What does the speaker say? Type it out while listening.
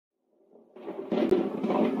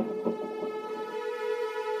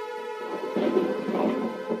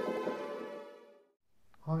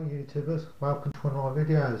YouTubers, welcome to one of my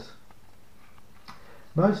videos.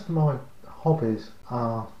 Most of my hobbies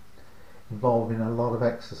are involving a lot of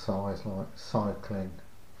exercise, like cycling,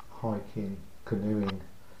 hiking, canoeing,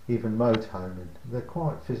 even motorhoming. They're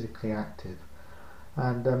quite physically active,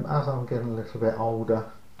 and as I'm getting a little bit older,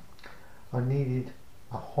 I needed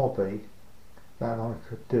a hobby that I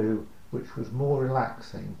could do which was more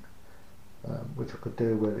relaxing, which I could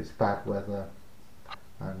do whether it's bad weather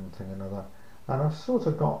and one thing or another. And I've sort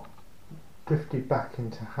of got drifted back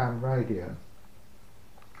into ham radio,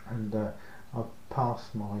 and I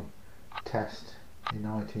passed my test in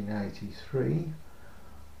 1983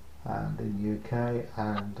 and in the UK,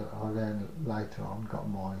 and I then later on got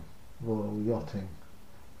my Royal Yachting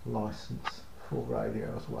licence for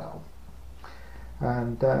radio as well.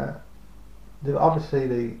 And obviously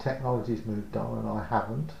the technology's moved on and I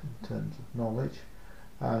haven't, in terms of knowledge,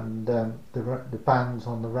 and the bands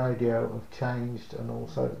on the radio have changed, and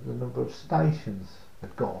also the number of stations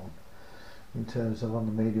have gone in terms of on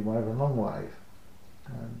the medium wave and long wave.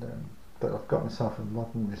 And but I've got myself a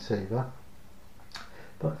modern receiver.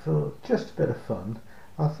 But for just a bit of fun,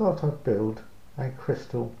 I thought I'd build a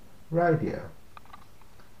crystal radio.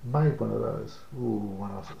 Made one of those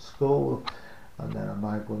when I was at school, and then I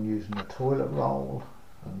made one using a toilet roll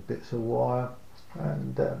and bits of wire.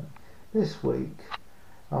 And this week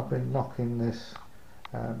I've been knocking this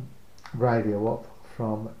radio up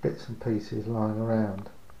from bits and pieces lying around,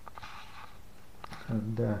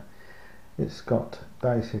 and it's got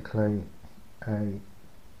basically a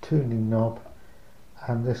tuning knob,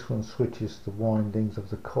 and this one switches the windings of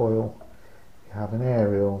the coil. You have an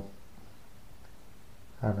aerial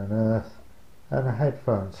and an earth and a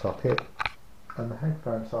headphone socket, and the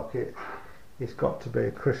headphone socket has got to be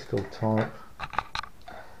a crystal type,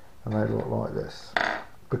 and they look like this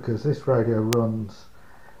because this radio runs,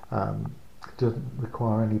 doesn't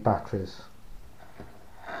require any batteries.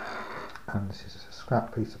 And this is a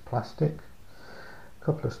scrap piece of plastic. A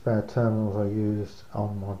couple of spare terminals I used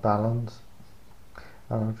on my balance,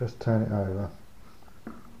 and I'll just turn it over,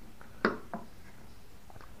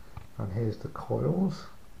 and here's the coils.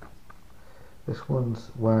 This one's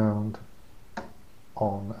wound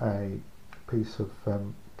on a piece of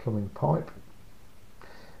plumbing pipe,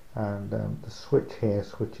 and the switch here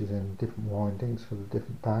switches in different windings for the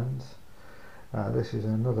different bands. This is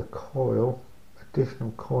another coil,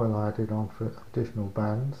 additional coil added on for additional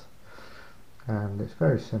bands, and it's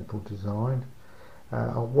very simple design.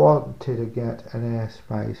 I wanted to get an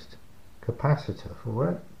air-spaced capacitor for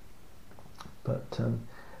it, but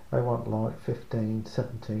they want like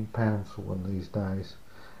 15-17 pounds for one these days,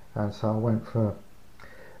 and so I went for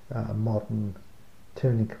a modern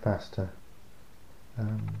tuning capacitor,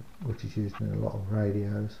 which is used in a lot of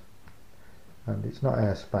radios, and it's not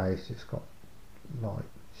air-spaced, it's got like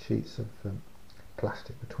sheets of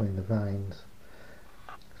plastic between the vanes,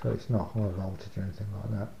 so it's not high voltage or anything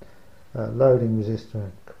like that. Loading resistor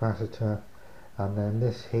and capacitor, and then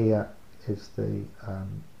this here is the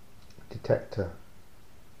detector,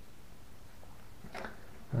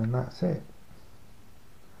 and that's it.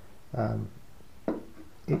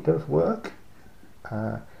 It does work.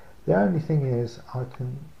 The only thing is I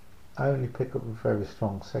can only pick up a very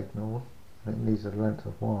strong signal, and it needs a length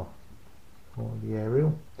of wire for the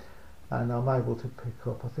aerial, and I'm able to pick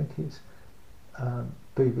up, I think it's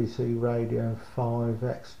BBC Radio 5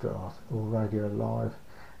 Extra or Radio Live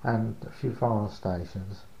and a few foreign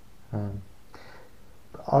stations.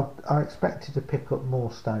 I expected to pick up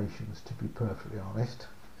more stations, to be perfectly honest,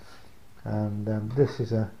 and this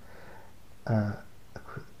is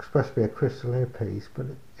supposed to be a crystal earpiece, but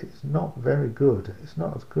it's not very good. It's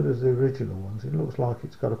not as good as the original ones. It looks like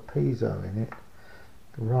it's got a piezo in it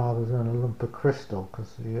rather than a lump of crystal,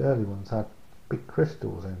 because the early ones had big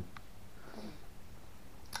crystals in,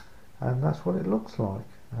 and that's what it looks like.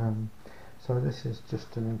 So this is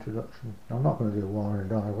just an introduction. I'm not going to do a wiring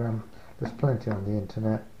diagram. There's plenty on the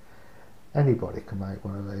internet. Anybody can make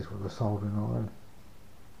one of these with a soldering iron,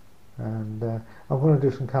 and I'm going to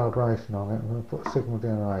do some calibration on it. I'm going to put a signal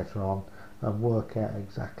generator on and work out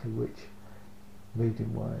exactly which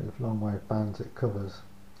medium wave, long wave bands it covers.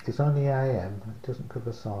 It's only AM, it doesn't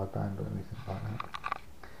cover sideband or anything like that.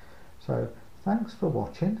 So thanks for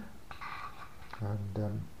watching,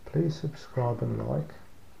 and please subscribe and like.